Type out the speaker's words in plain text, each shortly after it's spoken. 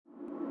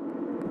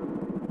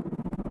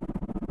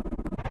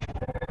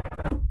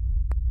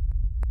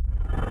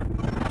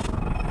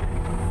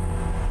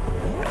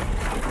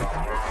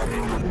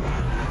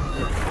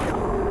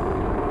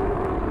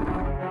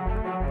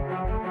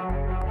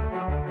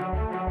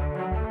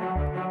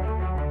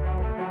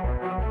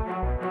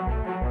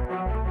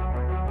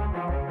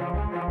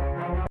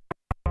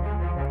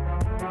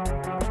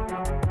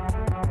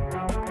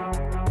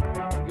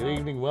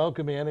evening.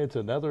 Welcome in. It's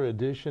another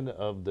edition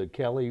of the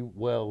Kelly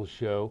Wells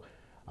Show.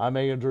 I'm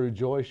Andrew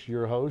Joyce,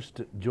 your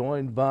host,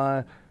 joined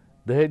by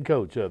the head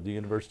coach of the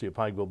University of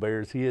Pikeville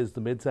Bears. He is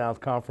the Mid-South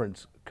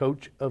Conference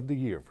Coach of the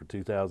Year for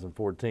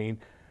 2014.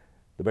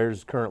 The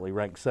Bears currently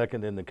ranked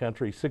second in the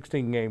country,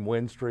 16-game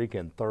win streak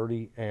and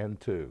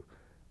 30-2.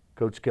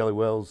 Coach Kelly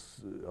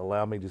Wells,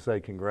 allow me to say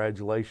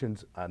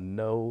congratulations. I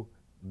know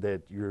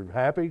that you're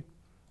happy,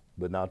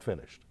 but not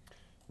finished.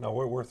 No,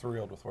 we're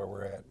thrilled with where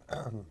we're at.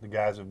 The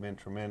guys have been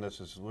tremendous.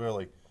 It's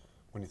really,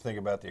 when you think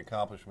about the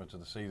accomplishments of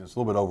the season, it's a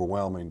little bit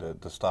overwhelming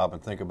to stop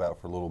and think about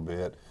for a little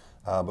bit.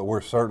 But we're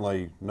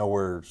certainly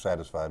nowhere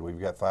satisfied. We've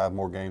got 5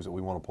 more games that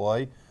we want to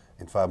play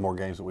and 5 more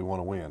games that we want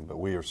to win. But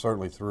we are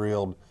certainly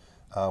thrilled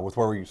with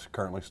where we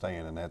currently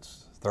stand, and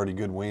that's 30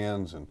 good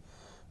wins and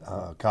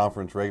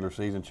conference regular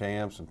season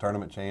champs and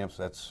tournament champs.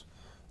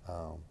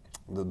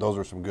 Those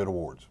are some good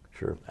awards.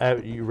 Sure.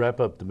 You wrap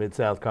up the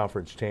Mid-South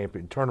Conference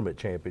Tournament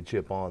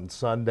Championship on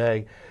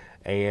Sunday,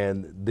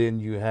 and then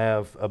you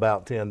have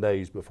about 10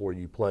 days before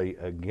you play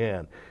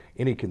again.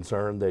 Any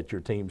concern that your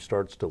team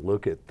starts to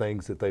look at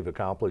things that they've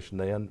accomplished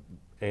then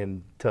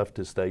and tough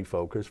to stay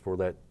focused for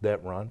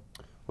that run?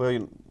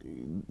 Well,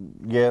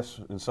 yes,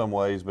 in some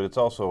ways, but it's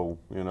also,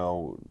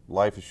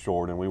 life is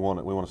short, and we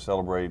want to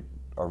celebrate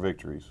our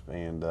victories,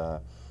 and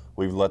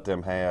we've let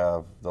them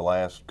have the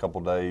last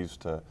couple days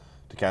to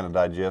kind of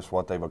digest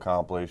what they've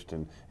accomplished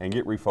and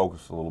get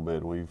refocused a little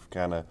bit. We've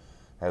kind of,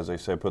 as they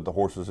said, put the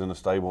horses in the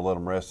stable, let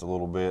them rest a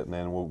little bit, and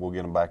then we'll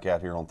get them back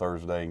out here on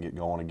Thursday and get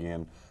going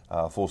again,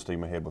 full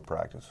steam ahead with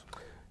practice.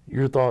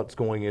 Your thoughts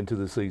going into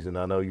the season?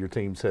 I know your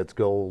team sets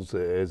goals,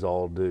 as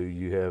all do.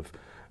 You have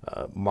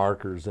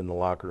markers in the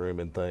locker room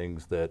and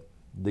things that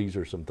these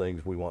are some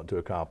things we want to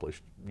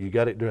accomplish. You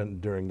got it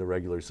during the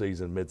regular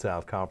season.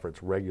 Mid-South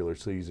Conference regular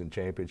season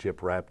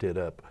championship wrapped it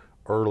up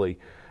early.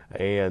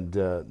 And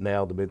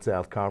now the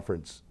Mid-South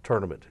Conference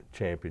Tournament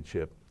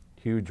Championship.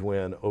 Huge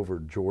win over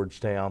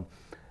Georgetown.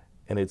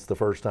 And it's the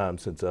first time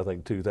since, I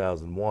think,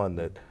 2001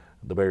 that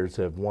the Bears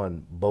have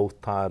won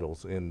both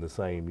titles in the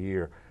same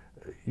year.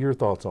 Your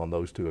thoughts on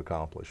those 2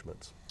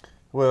 accomplishments?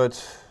 Well,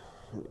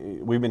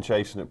 we've been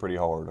chasing it pretty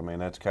hard. I mean,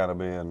 that's kind of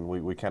been,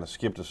 we kind of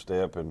skipped a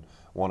step and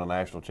won a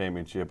national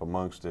championship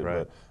amongst it.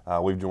 Right.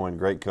 But we've joined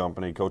great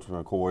company, Coach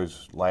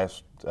McCoy's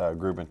last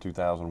group in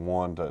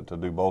 2001 to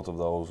do both of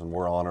those, and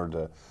we're honored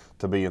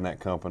to be in that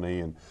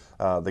company. And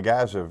the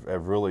guys have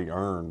really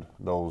earned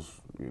those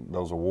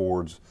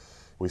awards.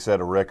 We set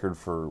a record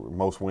for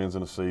most wins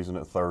in a season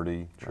at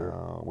 30.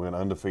 Sure. We went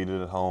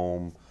undefeated at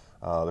home,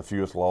 the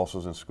fewest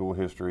losses in school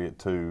history at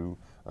 2.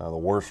 The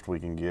worst we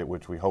can get,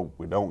 which we hope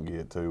we don't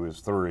get to,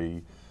 is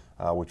 3,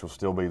 which will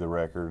still be the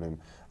record. And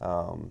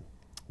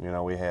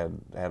we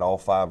had all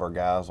 5 of our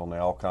guys on the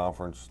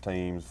all-conference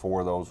teams.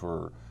 4 of those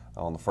were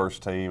on the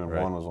first team, and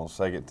right. 1 was on the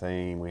second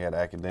team. We had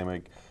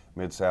academic,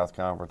 Mid-South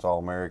Conference,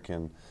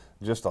 All-American,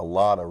 just a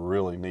lot of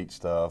really neat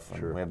stuff.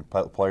 Sure. And we had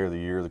the Player of the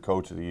Year, the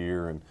Coach of the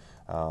Year, and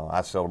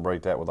I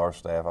celebrate that with our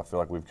staff. I feel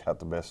like we've got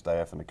the best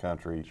staff in the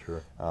country.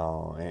 Sure.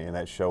 And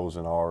that shows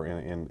in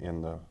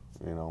the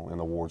in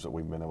the awards that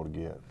we've been able to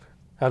get.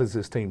 How does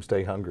this team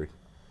stay hungry?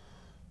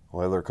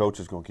 Well, their coach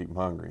is going to keep them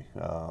hungry.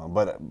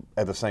 But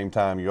at the same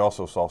time, you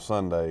also saw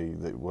Sunday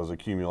that was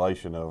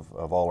accumulation of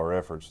all our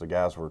efforts. The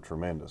guys were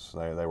tremendous.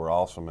 They were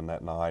awesome in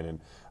that night, and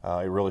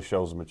it really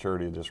shows the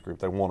maturity of this group.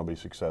 They want to be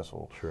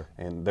successful. Sure.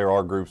 And there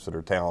are groups that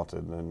are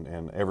talented,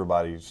 and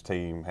everybody's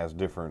team has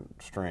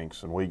different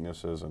strengths and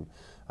weaknesses. And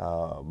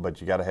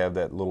but you got to have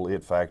that little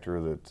it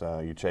factor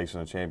that you're chasing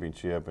a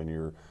championship, and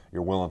you're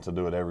willing to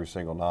do it every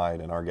single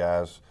night. And our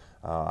guys,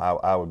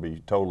 I would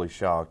be totally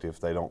shocked if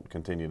they don't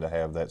continue to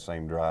have that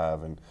same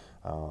drive and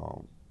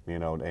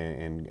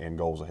and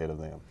goals ahead of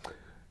them.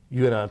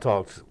 You and I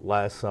talked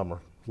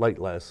late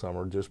last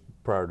summer, just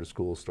prior to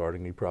school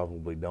starting. You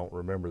probably don't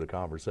remember the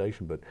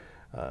conversation, but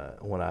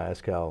when I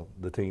asked how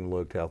the team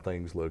looked, how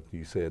things looked,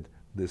 you said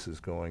this is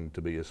going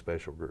to be a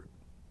special group.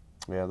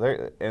 Yeah,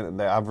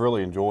 I've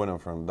really enjoyed them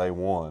from day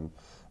one.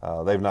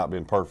 They've not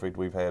been perfect.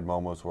 We've had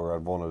moments where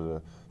I've wanted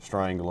to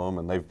strangle them,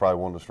 and they've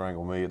probably wanted to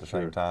strangle me at the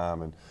same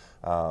time. And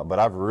but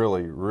I've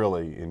really,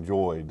 really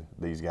enjoyed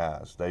these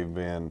guys. They've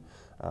been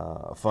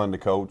fun to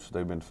coach.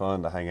 They've been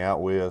fun to hang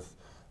out with.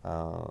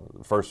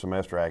 First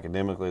semester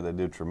academically, they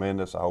did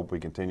tremendous. I hope we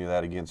continue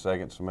that again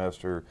second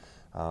semester.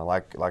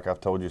 Like I've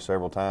told you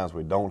several times,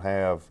 we're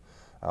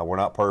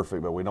not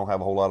perfect, but we don't have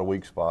a whole lot of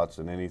weak spots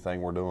in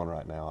anything we're doing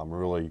right now. I'm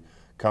really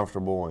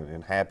comfortable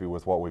and happy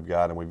with what we've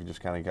got, and we've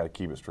just kind of got to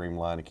keep it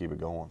streamlined and keep it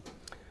going.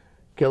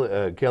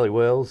 Kelly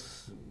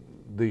Wells,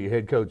 the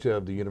head coach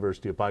of the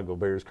University of Pikeville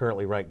Bears,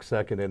 currently ranked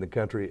second in the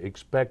country,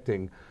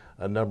 expecting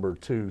a number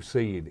 2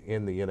 seed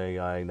in the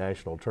NAIA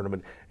National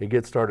Tournament. It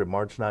gets started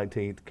March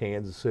 19th.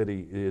 Kansas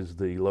City is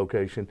the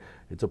location.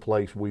 It's a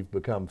place we've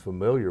become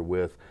familiar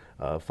with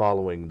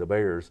following the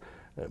Bears.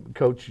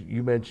 Coach,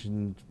 you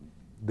mentioned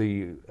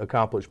the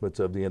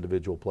accomplishments of the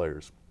individual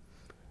players.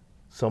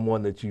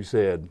 Someone that you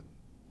said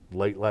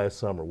late last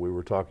summer, we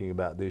were talking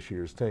about this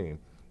year's team.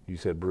 You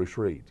said Bruce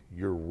Reed.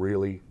 You're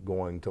really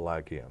going to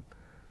like him.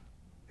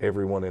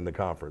 everyone in the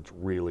conference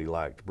really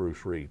liked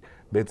Bruce Reed.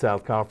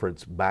 Mid-South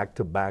Conference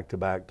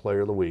back-to-back-to-back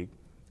Player of the Week,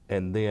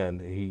 and then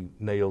he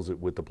nails it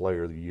with the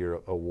Player of the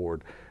Year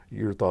award.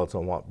 Your thoughts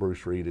on what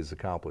Bruce Reed has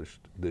accomplished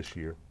this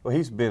year? Well,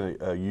 he's been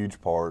a huge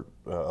part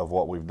of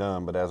what we've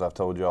done, but as I've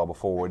told you all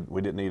before,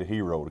 we didn't need a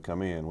hero to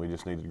come in. We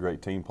just needed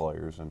great team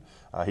players, and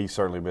he's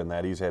certainly been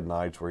that. He's had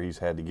nights where he's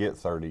had to get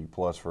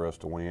 30-plus for us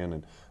to win,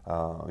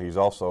 and he's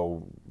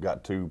also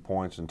got 2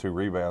 points and 2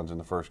 rebounds in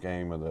the first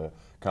game of the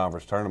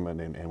conference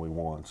tournament, and we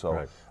won.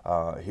 So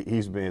right.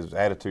 His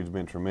attitude's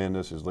been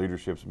tremendous. His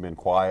leadership's been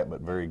quiet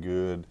but very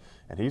good,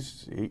 and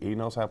he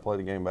knows how to play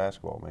the game of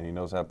basketball, man. He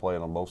knows how to play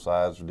it on both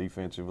sides,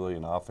 defensively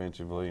and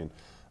offensively, and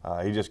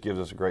he just gives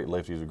us a great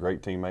lift. He's a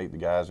great teammate. The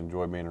guys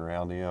enjoy being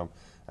around him,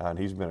 and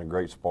he's been a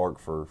great spark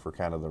for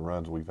kind of the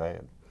runs we've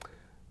had.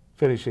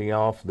 Finishing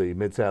off the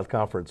Mid-South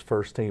Conference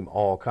first team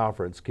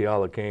all-conference,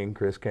 Keala King,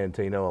 Chris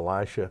Cantino,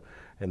 Elisha,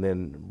 and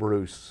then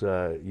Bruce,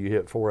 you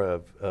hit 4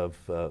 of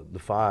the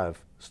 5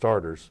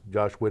 starters.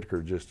 Josh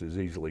Whitaker just as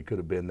easily could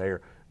have been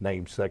there,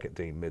 named second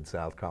team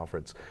Mid-South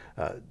Conference.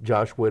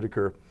 Josh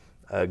Whitaker,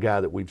 a guy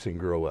that we've seen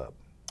grow up.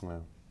 Yeah.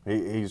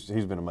 He's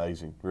been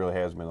amazing, really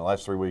has been. The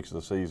last 3 weeks of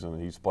the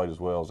season, he's played as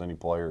well as any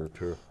player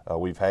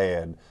we've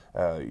had.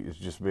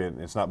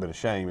 It's not been a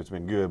shame, it's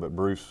been good, but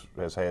Bruce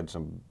has had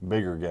some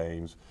bigger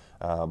games.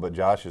 But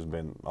Josh has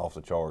been off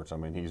the charts. I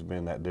mean, he's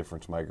been that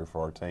difference maker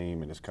for our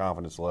team, and his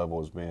confidence level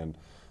has been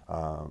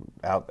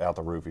out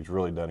the roof. He's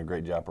really done a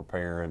great job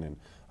preparing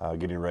and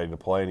getting ready to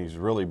play, and he's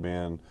really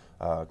been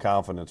a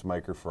confidence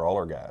maker for all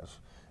our guys.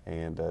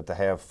 And to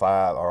have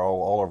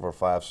all of our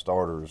 5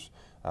 starters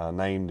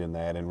named in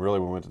that, and really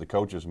when we went to the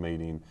coaches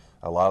meeting,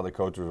 a lot of the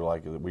coaches were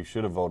like, we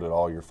should have voted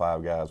all your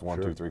 5 guys,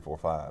 1, 2, 3, 4,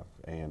 5,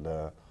 and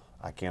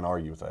I can't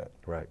argue with that.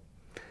 Right.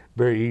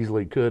 Very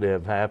easily could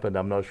have happened.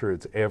 I'm not sure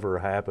it's ever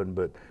happened,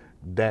 but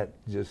that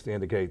just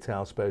indicates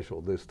how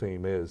special this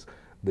team is.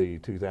 The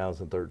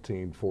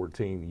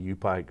 2013-14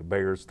 U-Pike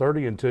Bears,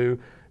 30-2,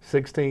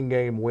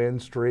 16-game win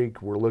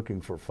streak. We're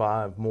looking for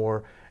 5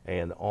 more,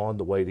 and on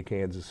the way to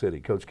Kansas City.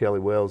 Coach Kelly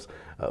Wells,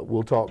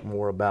 we'll talk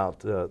more about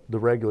the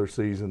regular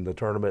season, the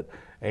tournament,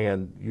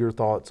 and your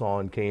thoughts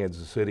on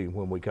Kansas City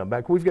when we come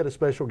back. We've got a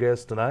special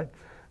guest tonight,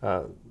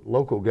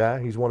 local guy.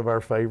 He's one of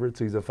our favorites.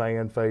 He's a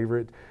fan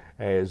favorite,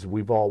 as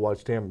we've all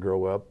watched him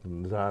grow up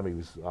from the time he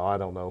was, I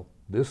don't know,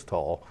 this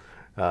tall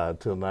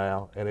till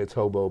now, and it's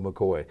Hobo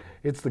McCoy.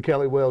 It's the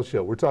Kelly Wells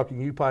Show. We're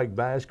talking U-Pike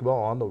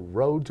basketball on the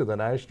road to the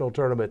national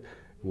tournament.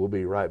 We'll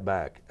be right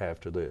back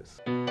after this.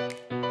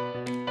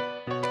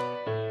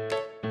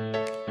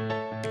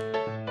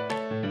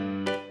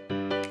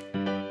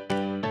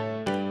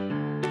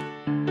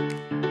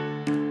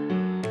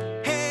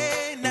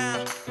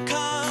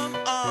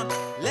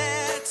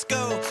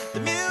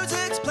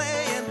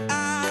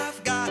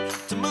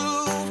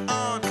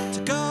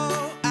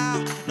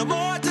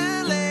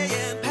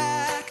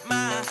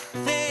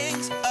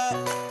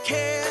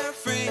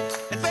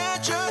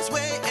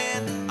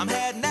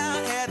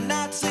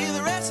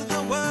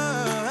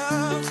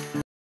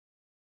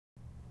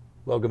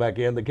 Welcome back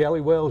in. The Kelly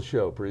Wells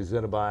Show,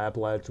 presented by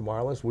Appalachian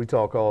Wireless. We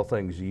talk all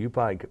things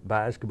U-Pike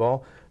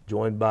basketball,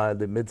 joined by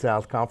the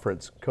Mid-South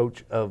Conference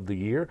Coach of the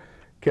Year,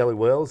 Kelly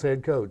Wells,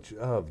 head coach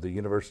of the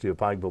University of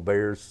Pikeville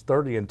Bears.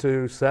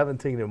 30-2,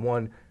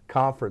 17-1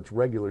 conference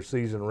regular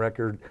season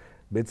record,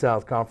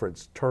 Mid-South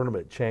Conference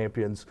tournament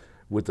champions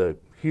with a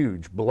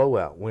huge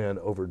blowout win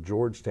over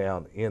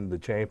Georgetown in the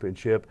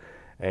championship.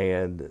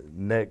 And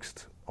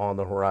next on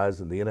the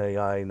horizon, the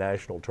NAIA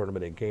National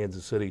Tournament in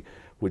Kansas City,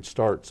 which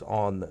starts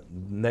on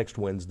next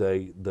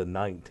Wednesday, the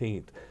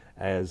 19th,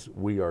 as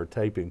we are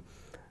taping.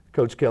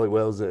 Coach Kelly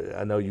Wells,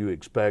 I know you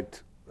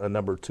expect a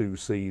number 2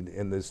 seed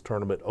in this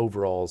tournament,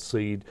 overall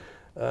seed.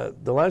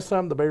 The last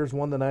time the Bears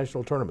won the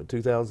national tournament,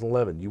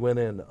 2011, you went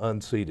in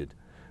unseeded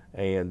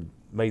and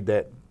made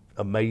that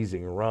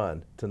amazing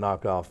run to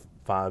knock off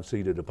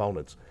 5-seeded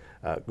opponents.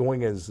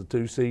 Going as the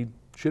 2 seed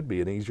should be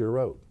an easier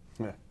road.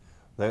 Yeah.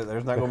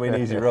 There's not going to be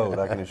an easy road,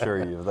 I can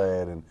assure you of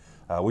that. And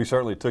we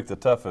certainly took the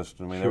toughest.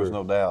 I mean, there was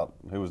no doubt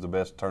who was the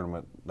best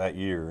tournament that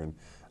year,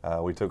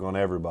 and we took on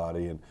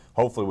everybody. And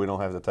hopefully we don't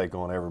have to take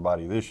on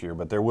everybody this year,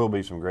 but there will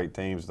be some great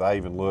teams. I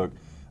even look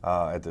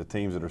at the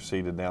teams that are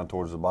seated down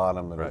towards the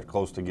bottom that are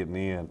close to getting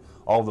in.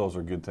 All of those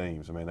are good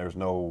teams. I mean, there's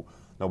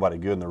nobody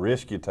good, and the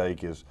risk you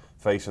take is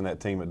facing that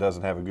team that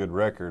doesn't have a good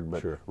record,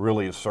 but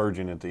really is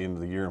surging at the end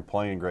of the year and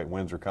playing great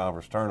Windsor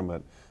Conference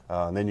tournament.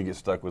 And then you get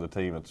stuck with a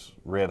team that's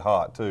red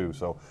hot too.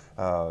 So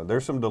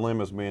there's some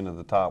dilemmas being at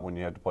the top when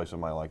you have to play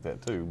somebody like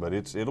that too. But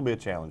it'll be a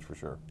challenge for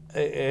sure.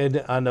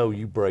 And I know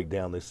you break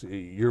down this.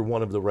 You're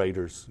one of the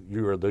Raiders.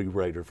 You are the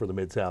Raider for the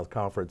Mid-South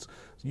Conference.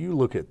 You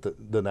look at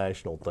the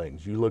national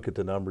things. You look at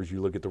the numbers.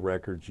 You look at the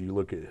records. You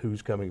look at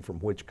who's coming from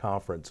which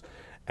conference.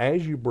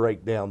 As you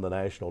break down the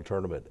national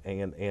tournament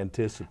and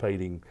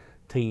anticipating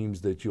teams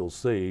that you'll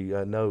see,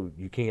 I know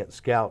you can't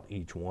scout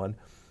each one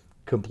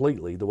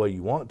completely the way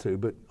you want to,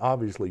 but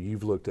obviously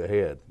you've looked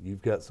ahead.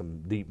 You've got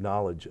some deep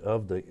knowledge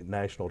of the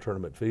national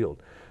tournament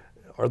field.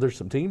 Are there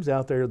some teams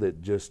out there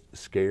that just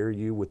scare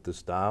you with the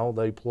style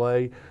they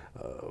play,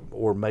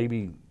 or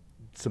maybe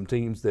some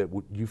teams that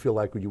you feel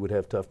like you would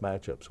have tough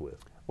matchups with?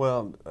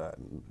 Well,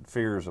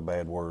 fear is a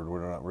bad word.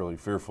 We're not really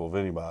fearful of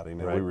anybody,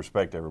 and right. we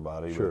respect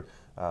everybody. Sure.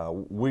 But,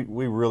 we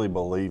really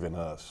believe in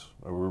us.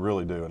 We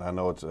really do. And I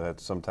know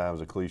it's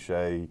sometimes a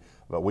cliche,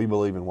 but we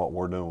believe in what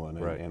we're doing,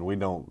 and, right. and we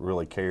don't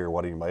really care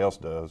what anybody else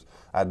does.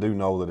 I do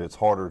know that it's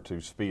harder to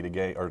speed a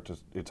game, or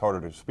it's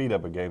harder to speed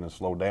up a game than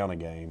slow down a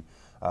game.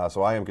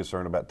 So I am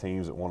concerned about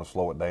teams that want to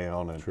slow it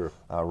down and sure.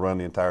 Run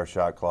the entire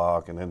shot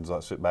clock and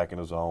then sit back in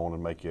the zone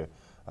and make you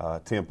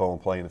tempo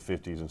and play in the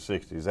 50s and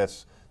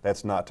 60s.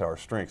 That's not to our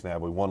strengths. Now,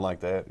 have we won like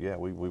that? Yeah,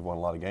 we've won a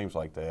lot of games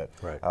like that.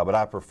 Right. But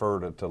I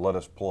prefer to let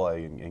us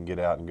play and get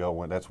out and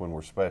go. That's when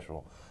we're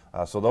special.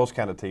 So those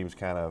kind of teams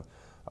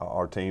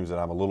are teams that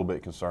I'm a little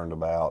bit concerned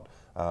about.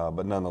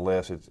 But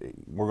nonetheless,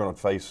 we're going to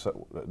face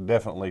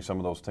definitely some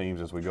of those teams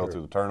as we go sure.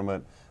 through the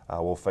tournament.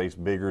 We'll face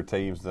bigger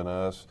teams than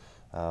us.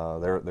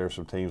 There's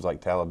some teams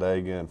like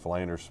Talladega and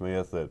Philander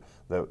Smith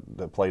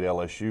that played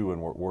LSU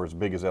and were as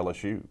big as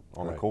LSU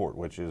on right. the court,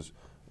 which is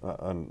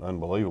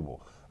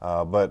unbelievable.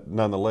 But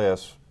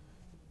nonetheless,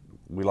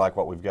 we like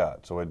what we've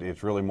got. So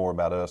it's really more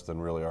about us than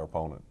really our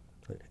opponent.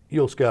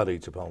 You'll scout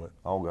each opponent.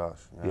 Oh gosh,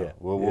 yeah.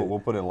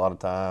 We'll put in a lot of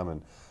time,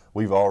 and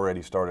we've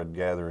already started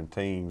gathering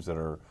teams that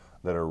are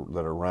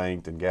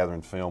ranked and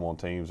gathering film on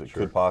teams that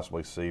sure. could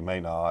possibly see, may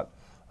not.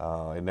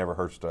 It never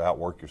hurts to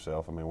outwork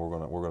yourself. I mean,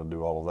 we're gonna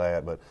do all of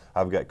that. But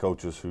I've got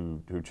coaches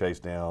who chase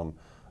down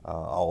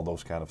all of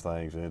those kind of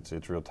things, and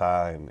it's real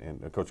Ty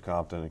and Coach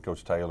Compton and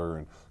Coach Taylor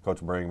and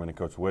Coach Brinkman and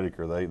Coach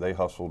Whitaker. They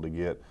hustle to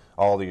get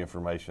all the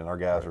information. Our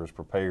guys are as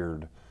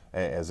prepared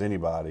as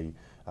anybody.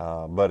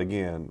 But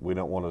again, we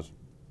don't want to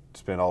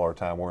spend all our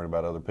time worrying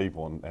about other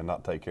people and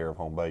not take care of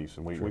home base.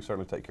 And we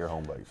certainly take care of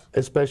home base.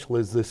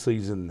 Especially as this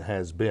season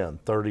has been,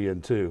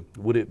 30-2.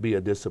 Would it be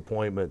a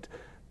disappointment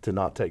to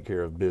not take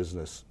care of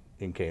business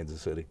in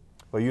Kansas City?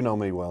 Well, you know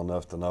me well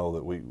enough to know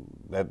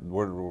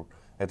that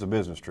it's a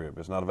business trip.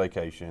 It's not a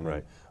vacation.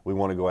 Right. We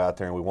want to go out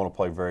there and we want to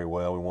play very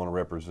well. We want to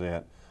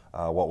represent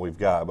what we've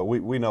got. But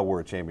we know we're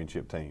a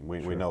championship team.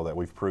 We know that.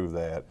 We've proved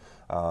that.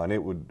 And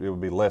it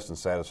would be less than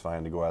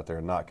satisfying to go out there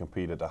and not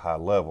compete at a high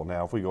level.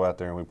 Now, if we go out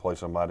there and we play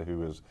somebody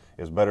who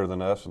is better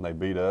than us and they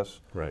beat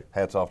us, right.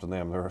 hats off to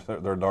them.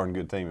 They're a darn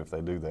good team if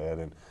they do that.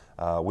 And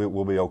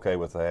we'll be okay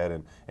with that.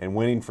 And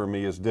winning for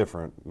me is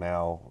different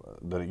now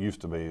than it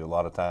used to be. A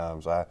lot of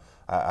times,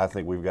 I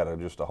think we've got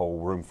just a whole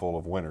room full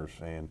of winners,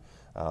 and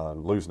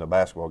losing a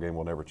basketball game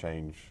will never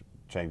change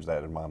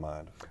that in my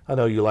mind. I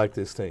know you like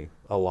this team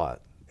a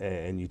lot,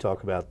 and you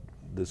talk about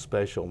the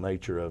special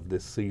nature of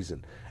this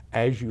season.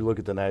 As you look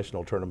at the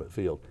national tournament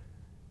field,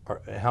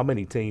 how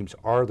many teams,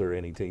 are there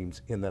any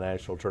teams in the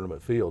national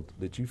tournament field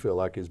that you feel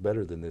like is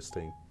better than this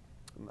team?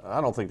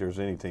 I don't think there's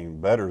any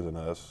team better than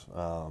us.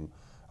 Are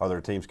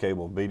there teams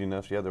capable of beating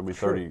us? Yeah, there'll be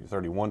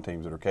 31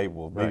 teams that are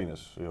capable of beating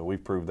us. You know,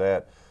 we've proved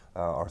that.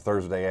 Our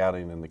Thursday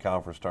outing in the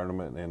conference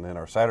tournament, and then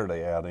our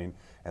Saturday outing,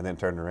 and then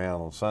turned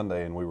around on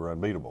Sunday and we were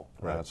unbeatable.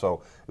 Right.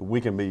 So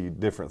we can be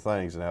different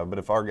things now, but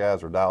if our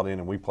guys are dialed in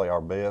and we play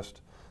our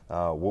best,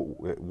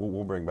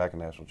 we'll bring back a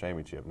national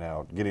championship.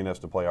 Now, getting us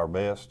to play our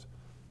best,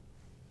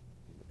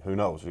 who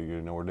knows?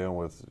 You know, we're dealing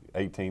with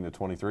 18 to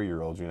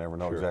 23-year-olds. You never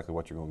know exactly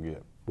what you're going to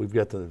get. We've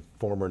got the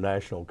former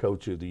National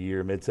Coach of the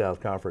Year, Mid-South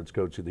Conference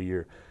Coach of the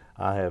Year.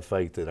 I have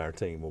faith that our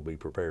team will be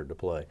prepared to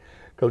play.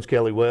 Coach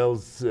Kelly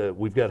Wells,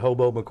 we've got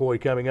Hobo McCoy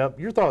coming up.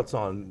 Your thoughts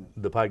on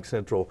the Pike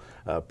Central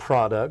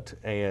product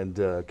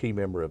and key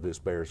member of this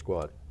Bear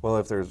squad? Well,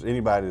 if there's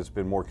anybody that's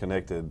been more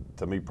connected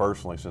to me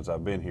personally since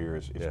I've been here,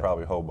 it's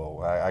probably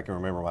Hobo. I can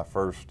remember my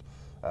first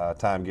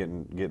time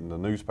getting the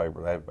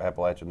newspaper, the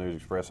Appalachian News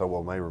Express.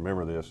 Hobo may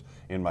remember this.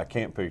 In my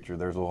camp picture,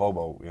 there's a little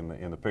Hobo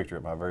in the picture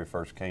at my very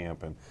first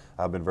camp, and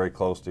I've been very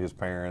close to his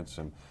parents,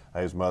 and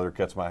his mother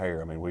cuts my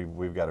hair. I mean,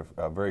 we've got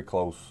a very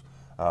close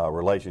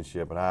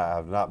relationship, and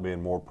I've not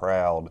been more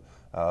proud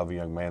of a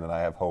young man than I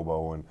have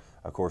Hobo. And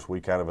of course, we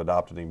kind of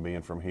adopted him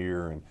being from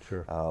here, and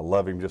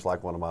love him just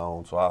like one of my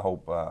own. So I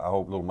hope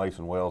little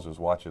Mason Wells is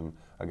watching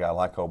a guy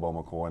like Hobo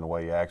McCoy and the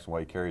way he acts and the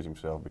way he carries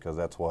himself, because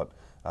that's what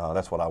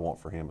I want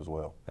for him as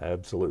well.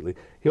 Absolutely.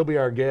 He'll be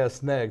our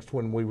guest next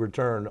when we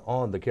return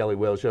on the Kelly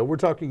Wells Show. We're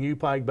talking U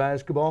Pike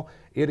basketball.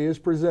 It is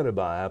presented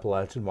by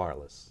Appalachian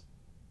Wireless.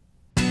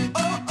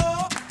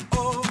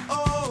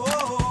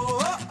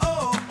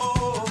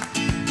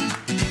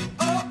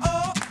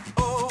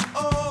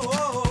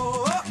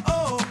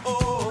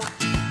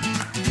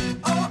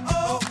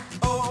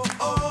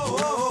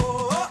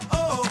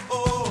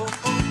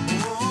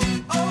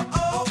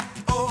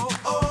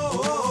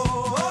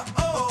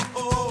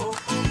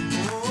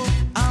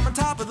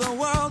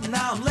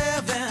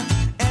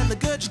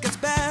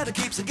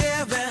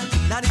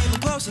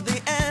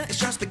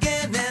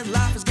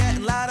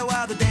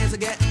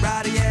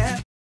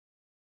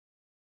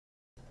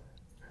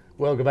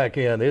 Welcome back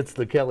in. It's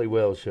the Kelly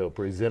Wells Show,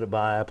 presented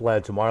by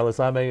Appalachian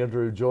Wireless. I'm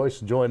Andrew Joyce,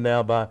 joined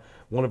now by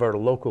one of our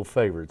local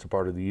favorites, a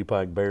part of the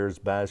U-Pike Bears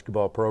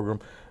basketball program,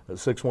 a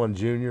 6'1"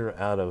 junior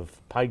out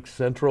of Pike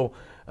Central,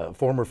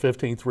 former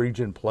 15th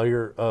Region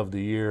Player of the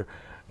Year,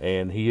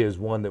 and he is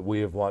one that we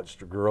have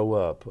watched grow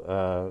up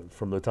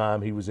from the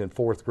time he was in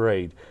 4th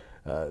grade.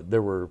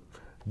 There were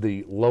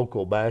the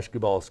local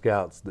basketball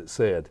scouts that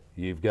said,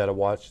 "You've got to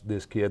watch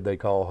this kid they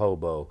call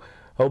Hobo."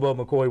 Hobo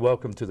McCoy,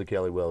 welcome to the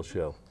Kelly Wells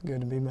Show.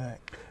 Good to be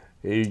back.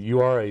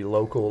 You are a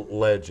local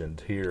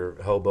legend here,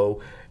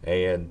 Hobo,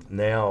 and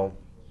now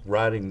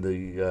riding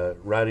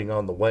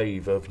on the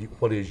wave of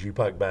what is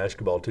U-Pike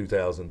basketball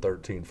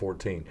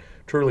 2013-14.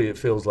 Truly, it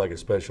feels like a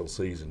special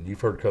season.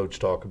 You've heard Coach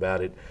talk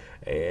about it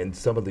and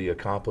some of the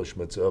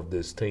accomplishments of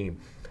this team.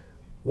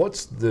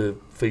 What's the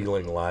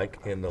feeling like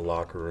in the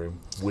locker room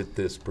with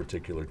this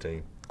particular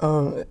team?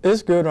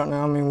 It's good right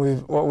now. I mean,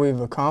 what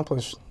we've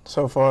accomplished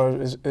so far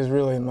is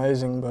really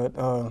amazing, but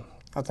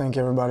I think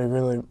everybody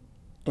really,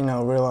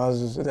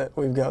 realizes that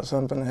we've got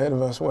something ahead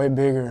of us way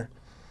bigger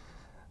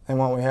than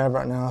what we have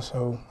right now.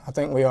 So I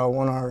think we all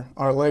want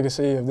our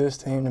legacy of this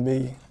team to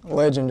be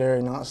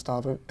legendary, not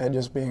stop it at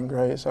just being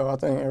great. So I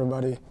think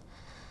everybody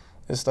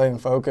is staying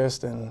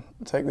focused and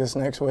take this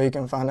next week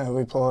and find out who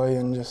we play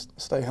and just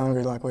stay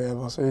hungry like we have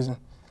all season.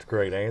 It's a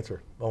great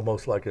answer,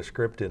 almost like a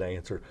scripted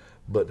answer.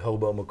 But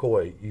Hobo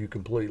McCoy, you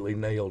completely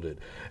nailed it.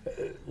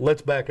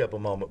 Let's back up a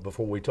moment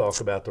before we talk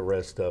about the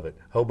rest of it.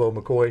 Hobo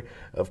McCoy,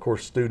 of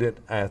course, student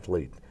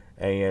athlete,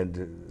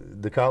 and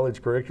the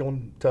college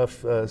curriculum,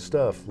 tough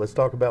stuff. Let's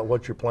talk about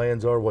what your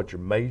plans are, what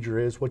your major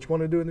is, what you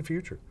want to do in the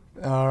future.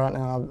 Right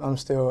now, I'm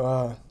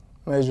still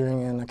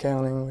majoring in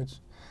accounting, which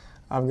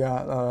I've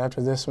got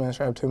after this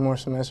semester. I have 2 more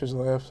semesters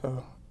left,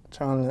 so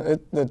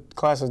the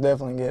classes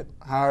definitely get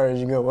higher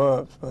as you go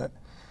up, but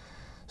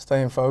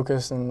staying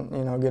focused and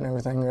getting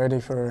everything ready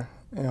for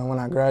when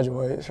I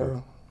graduate.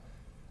 So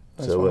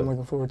that's what I'm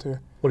looking forward to.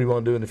 What do you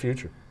want to do in the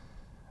future?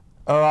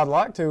 I'd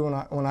like to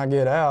when I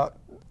get out,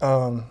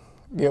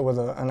 get with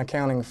an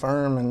accounting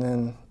firm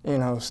and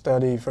then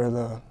study for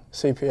the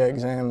CPA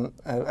exam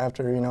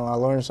after I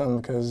learn something,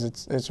 because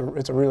it's a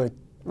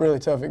really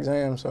tough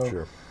exam. So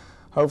sure.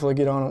 Hopefully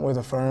get on it with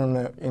a firm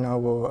that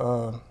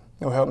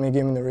will help me,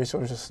 give me the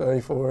resources to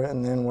study for it,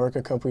 and then work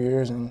a couple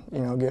years and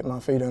get my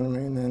feet under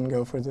me and then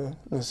go for the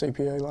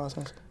CPA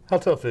license. How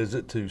tough is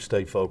it to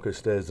stay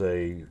focused as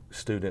a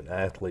student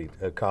athlete,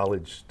 a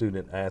college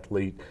student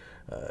athlete?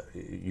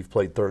 You've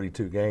played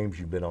 32 games,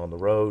 you've been on the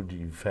road,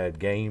 you've had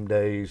game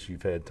days,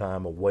 you've had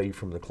time away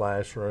from the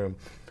classroom,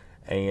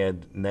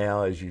 and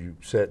now as you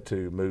set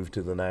to move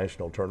to the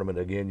national tournament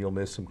again, you'll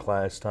miss some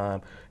class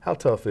time. How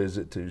tough is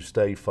it to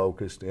stay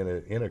focused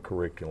in a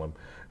curriculum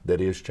that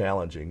is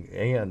challenging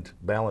and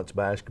balance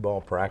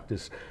basketball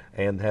practice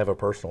and have a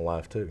personal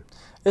life too?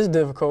 It's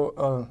difficult.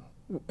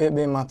 It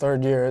being my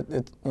 3rd year,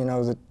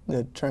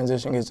 the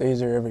transition gets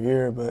easier every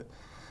year, but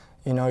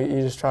you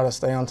just try to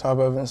stay on top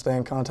of it and stay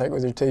in contact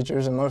with your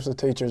teachers, and most of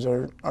the teachers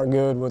are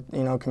good with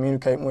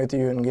communicating with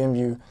you and giving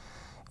you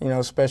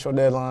special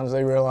deadlines.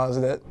 They realize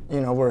that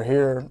we're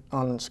here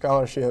on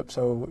scholarship,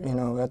 so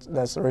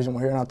that's the reason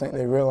we're here, and I think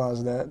they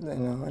realize that,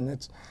 and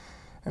it's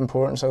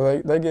important.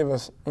 So they give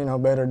us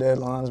better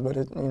deadlines, but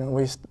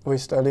we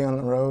study on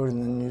the road,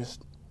 and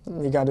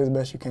then you got to do the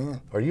best you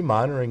can. Are you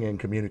minoring in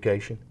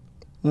communication?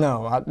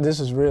 No, this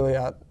is really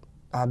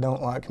I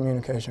don't like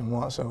communication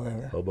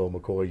whatsoever. Hobo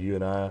McCoy, you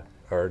and I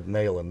are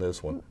nailing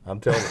this one. I'm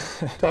telling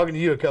you, talking to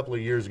you a couple of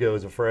years ago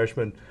as a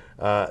freshman,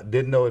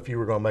 didn't know if you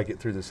were going to make it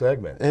through the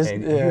segment,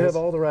 and you have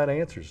all the right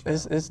answers now.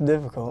 It's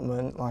difficult,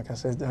 but like I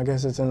said, I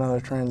guess it's another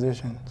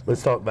transition. So.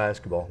 Let's talk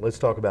basketball. Let's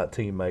talk about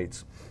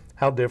teammates.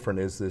 How different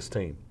is this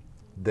team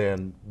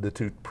than the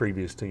 2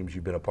 previous teams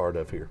you've been a part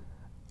of here?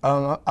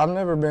 I've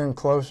never been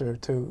closer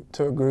to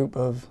a group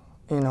of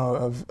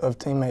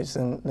teammates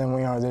than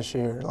we are this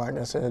year. Like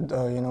I said,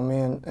 me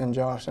and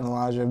Josh and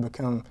Elijah have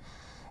become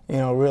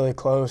really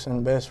close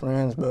and best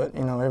friends, but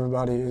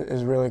everybody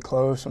is really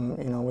close, and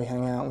we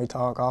hang out and we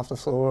talk off the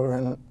floor,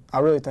 and I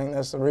really think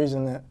that's the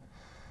reason that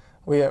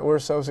we're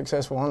so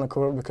successful on the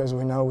court, because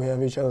we know we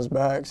have each other's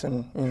backs,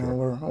 and Sure.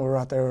 we're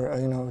right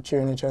there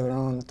cheering each other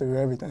on through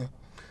everything.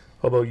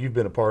 Hobo, you've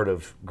been a part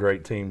of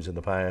great teams in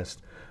the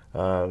past.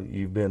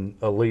 You've been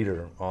a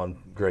leader on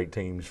great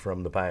teams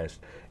from the past.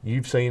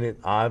 You've seen it,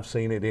 I've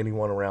seen it,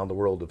 anyone around the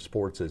world of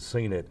sports has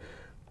seen it.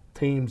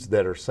 Teams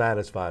that are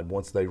satisfied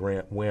once they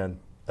win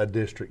a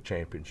district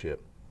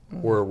championship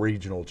or a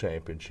regional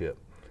championship,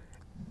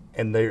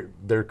 and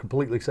they're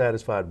completely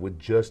satisfied with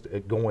just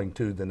going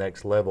to the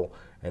next level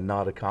and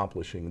not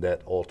accomplishing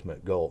that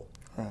ultimate goal.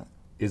 Right.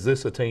 Is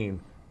this a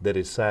team that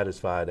is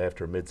satisfied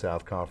after a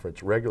Mid-South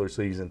Conference regular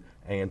season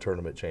and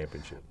tournament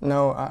championship?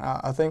 No,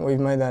 I think we've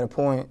made that a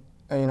point.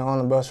 On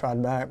the bus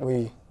ride back,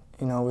 we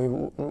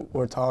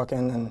were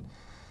talking, and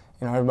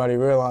everybody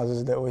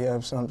realizes that we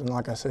have something,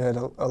 like I said,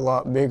 a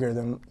lot bigger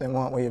than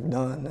what we have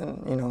done,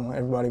 and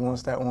everybody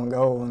wants that one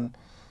goal, and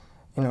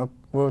you know,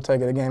 we'll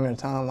take it a game at a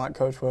time, like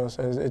Coach Wells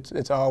says.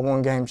 It's all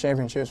one-game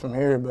championships from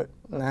here, but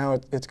now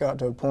it's got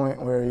to a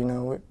point where, you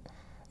know,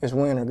 it's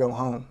win or go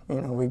home.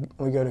 You know,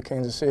 we go to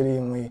Kansas City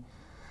and we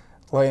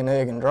lay an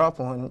egg and drop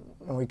one,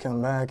 and we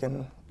come back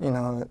and, you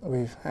know,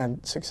 we've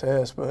had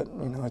success, but,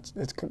 you know,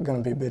 it's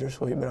going to be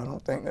bittersweet, but I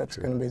don't think that's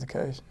going to be the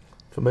case.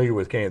 Familiar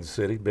with Kansas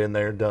City, been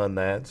there, done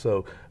that,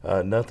 so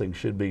nothing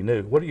should be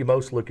new. What are you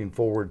most looking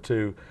forward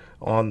to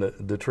on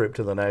the trip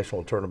to the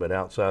national tournament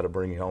outside of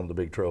bringing home the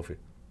big trophy?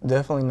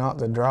 Definitely not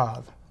the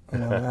drive. You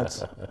know,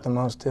 that's the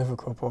most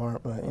difficult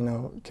part. But, you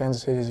know,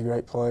 Kansas City is a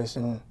great place,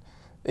 and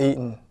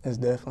eating is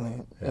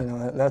definitely, you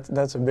know,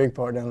 that's a big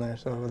part down there.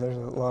 So there's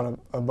a lot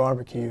of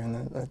barbecue,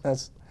 and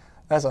that's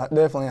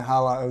definitely a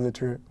highlight of the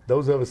trip.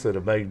 Those of us that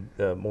have made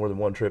more than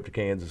one trip to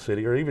Kansas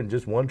City, or even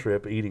just one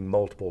trip eating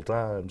multiple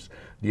times,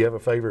 do you have a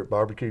favorite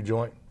barbecue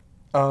joint?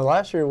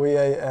 Last year we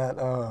ate at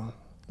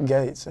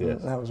Gates, and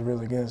Yes. that was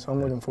really good. So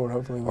I'm looking forward,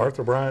 hopefully.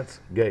 Arthur Bryant's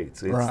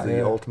Gates. It's Right, the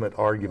yeah. ultimate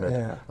argument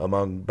Yeah.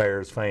 among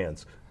Bears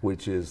fans,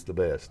 which is the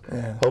best.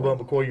 Yeah. Hobart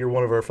McCoy, you're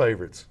one of our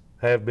favorites.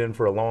 Have been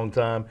for a long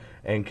time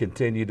and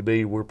continue to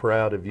be. We're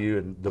proud of you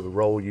and the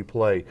role you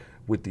play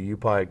with the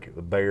U-Pike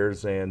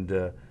Bears,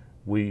 and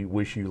we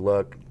wish you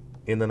luck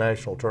in the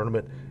national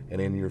tournament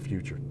and in your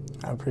future.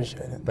 I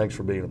appreciate it. Thanks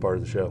for being a part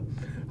of the show.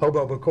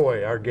 Hobart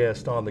McCoy, our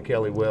guest on the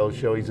Kelly Wells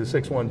Show. He's a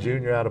 6'1"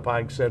 junior out of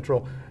Pike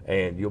Central,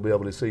 and you'll be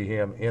able to see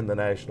him in the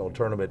national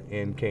tournament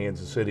in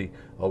Kansas City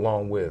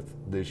along with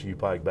this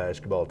U-Pike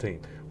basketball team.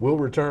 We'll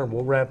return.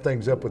 We'll wrap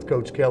things up with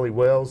Coach Kelly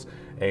Wells,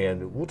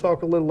 and we'll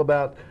talk a little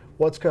about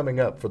what's coming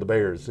up for the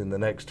Bears in the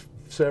next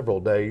several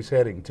days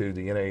heading to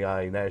the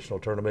NAIA National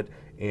Tournament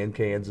in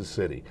Kansas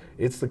City.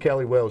 It's the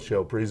Kelly Wells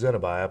Show presented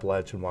by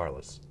Appalachian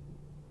Wireless.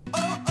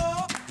 I'm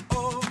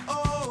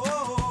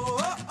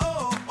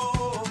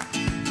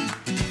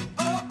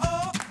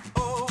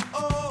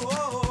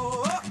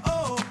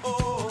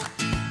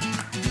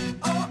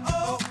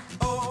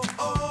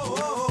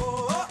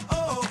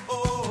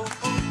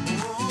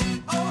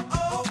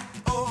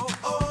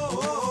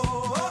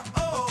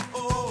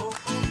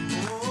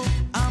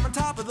on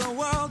top of the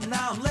world,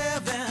 now I'm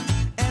living,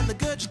 and the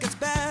good just gets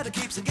better,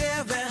 keeps on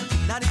giving.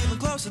 Not even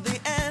close to the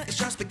end, it's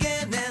just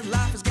beginning.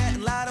 Life is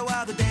getting lighter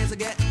while the days are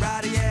getting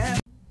brighter, yeah.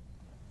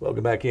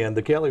 Welcome back in.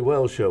 The Kelly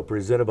Wells Show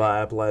presented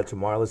by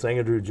Appalachian Wireless.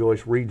 Andrew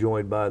Joyce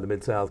rejoined by the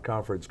Mid-South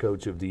Conference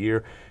Coach of the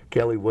Year.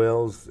 Kelly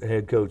Wells,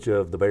 head coach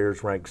of the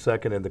Bears, ranked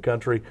second in the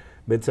country.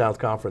 Mid-South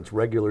Conference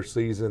regular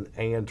season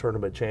and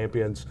tournament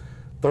champions,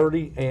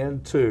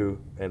 30-2,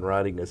 and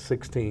riding a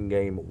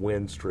 16-game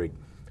win streak.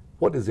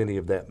 What does any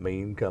of that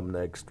mean come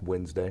next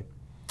Wednesday?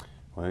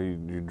 Well,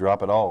 you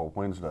drop it all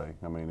Wednesday.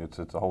 I mean, it's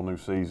a whole new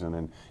season,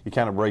 and you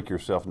kind of break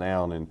yourself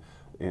down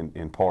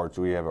in parts.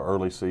 We have an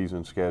early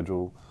season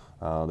schedule.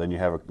 Then you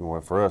have,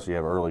 for us, you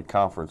have an early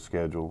conference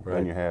schedule. Right.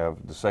 Then you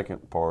have the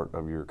second part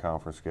of your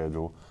conference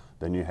schedule.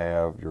 Then you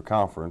have your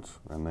conference,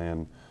 and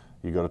then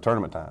you go to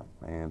tournament time.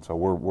 And so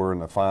we're in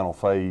the final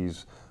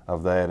phase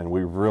of that, and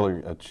we've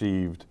really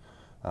achieved,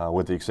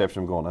 with the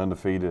exception of going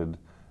undefeated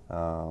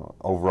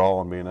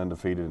overall and being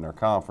undefeated in our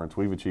conference,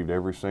 we've achieved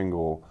every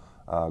single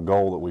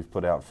goal that we've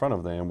put out in front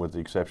of them, with the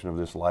exception of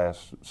this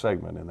last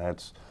segment, and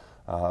that's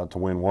to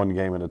win one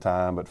game at a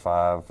time, but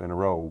 5 in a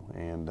row.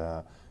 And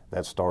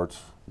that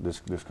starts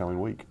this coming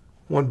week.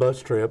 One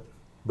bus trip,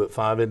 but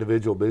 5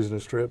 individual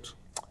business trips.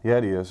 Yeah,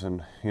 it is,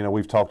 and you know,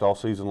 we've talked all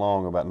season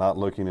long about not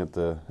looking at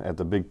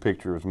the big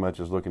picture as much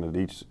as looking at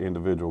each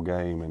individual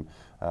game. And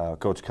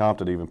Coach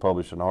Compton even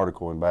published an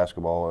article in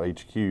Basketball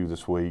HQ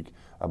this week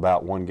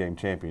about one-game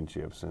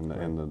championships, and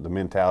the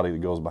mentality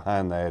that goes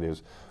behind that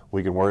is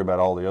we can worry about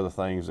all the other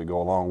things that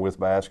go along with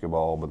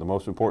basketball, but the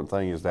most important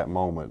thing is that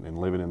moment and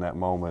living in that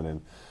moment.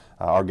 And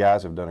our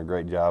guys have done a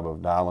great job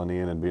of dialing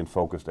in and being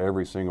focused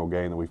every single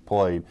game that we've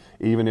played,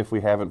 even if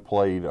we haven't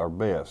played our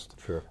best.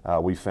 Sure.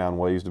 We've found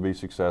ways to be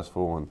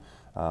successful and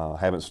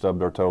haven't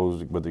stubbed our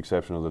toes with the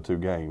exception of the 2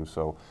 games.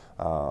 So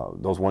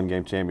those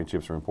one-game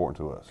championships are important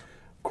to us.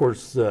 Of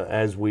course,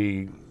 as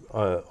we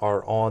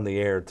are on the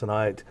air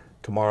tonight,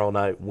 tomorrow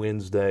night,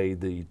 Wednesday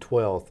the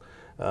 12th,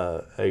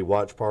 a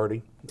watch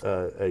party,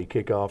 a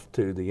kickoff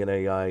to the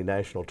NAIA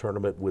National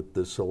Tournament with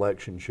the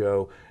selection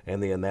show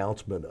and the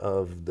announcement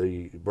of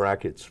the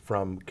brackets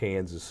from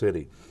Kansas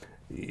City.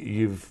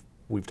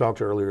 We've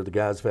talked earlier, the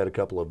guys have had a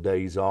couple of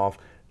days off,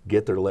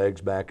 get their legs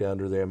back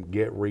under them,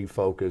 get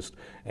refocused,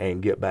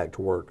 and get back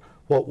to work.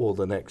 What will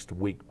the next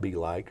week be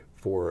like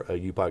for a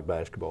U-Pike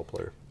basketball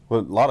player? Well,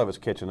 a lot of it's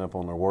catching up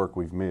on their work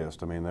we've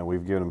missed. I mean,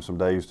 we've given them some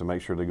days to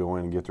make sure they go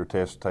in and get their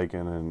tests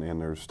taken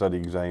and their study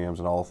exams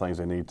and all the things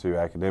they need to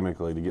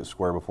academically to get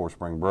square before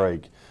spring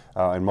break.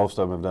 And most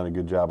of them have done a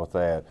good job with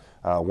that.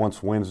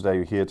 Once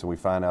Wednesday hits and we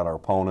find out our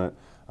opponent,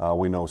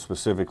 we know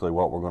specifically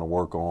what we're going to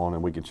work on,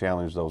 and we can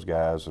challenge those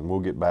guys. And we'll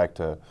get back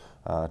to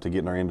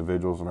getting our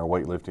individuals and our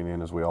weightlifting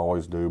in as we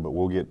always do, but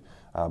we'll get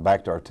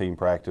back to our team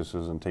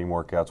practices and team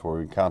workouts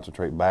where we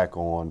concentrate back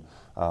on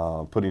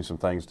putting some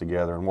things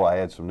together, and we'll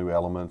add some new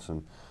elements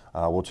and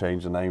We'll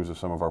change the names of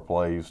some of our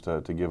plays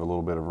to give a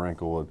little bit of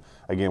wrinkle. And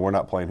again, we're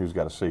not playing who's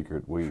got a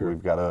secret.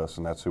 We've got us,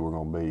 and that's who we're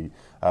going to be.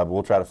 But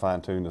we'll try to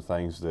fine tune the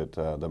things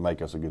that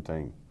make us a good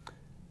team.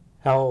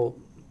 How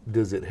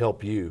does it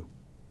help you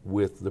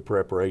with the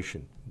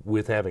preparation,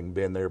 with having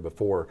been there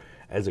before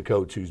as a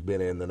coach who's been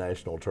in the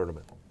national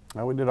tournament?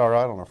 We did all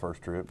right on our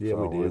first trip. Yeah,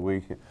 so we did.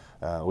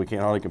 We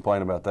can't hardly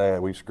complain about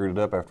that. We screwed it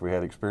up after we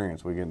had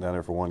experience. We get down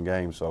there for one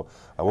game, so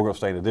we're going to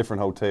stay in a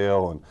different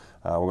hotel, and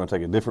we're going to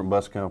take a different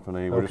bus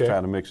company. We're just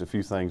trying to mix a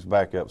few things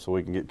back up so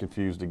we can get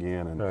confused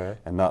again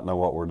and not know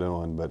what we're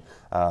doing. But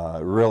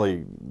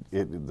really,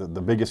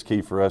 the biggest key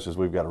for us is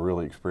we've got a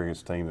really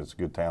experienced team that's a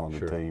good,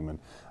 talented team,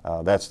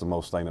 and that's the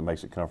most thing that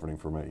makes it comforting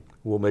for me.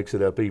 We'll mix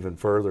it up even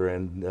further,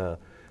 and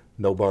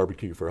no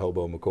barbecue for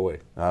Hobo McCoy.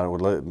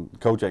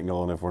 Coach ain't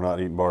going if we're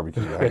not eating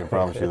barbecue. I can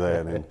promise you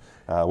that.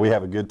 And we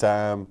have a good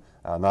time,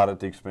 not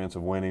at the expense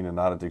of winning and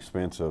not at the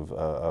expense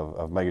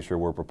of making sure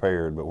we're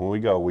prepared. But when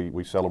we go,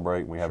 we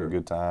celebrate and we have a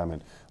good time.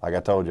 And like I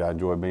told you, I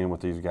enjoy being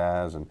with these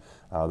guys, and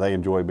they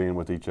enjoy being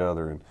with each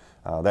other. And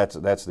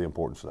that's the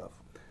important stuff.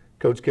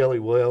 Coach Kelly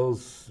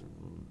Wells,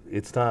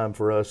 it's time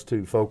for us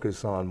to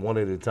focus on one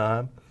at a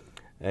time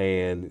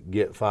and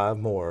get 5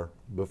 more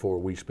before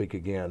we speak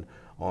again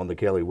on the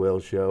Kelly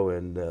Wells Show,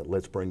 and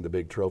let's bring the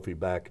big trophy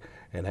back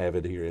and have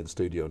it here in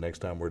studio next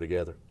time we're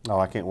together. Oh,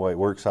 I can't wait.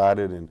 We're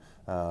excited, and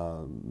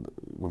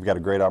we've got a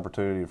great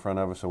opportunity in front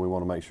of us, and we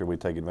want to make sure we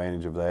take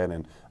advantage of that.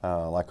 And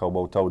like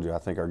Hobo told you, I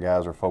think our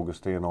guys are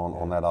focused in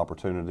on that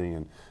opportunity,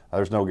 and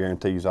there's no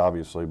guarantees,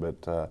 obviously,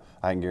 but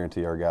I can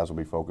guarantee our guys will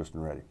be focused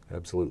and ready.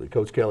 Absolutely.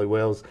 Coach Kelly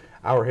Wells,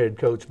 our head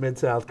coach,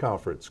 Mid-South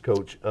Conference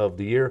Coach of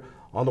the Year,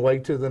 on the way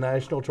to the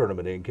national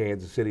tournament in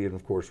Kansas City, and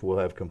of course we'll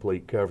have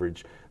complete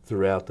coverage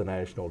throughout the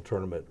national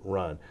tournament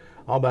run.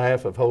 On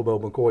behalf of Hobo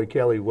McCoy,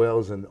 Kelly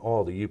Wells, and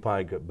all the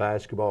UPike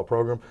basketball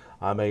program,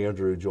 I'm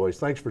Andrew Joyce.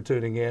 Thanks for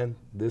tuning in.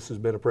 This has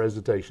been a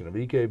presentation of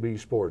EKB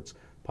Sports,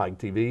 Pike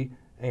TV,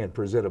 and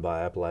presented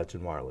by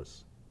Appalachian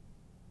Wireless.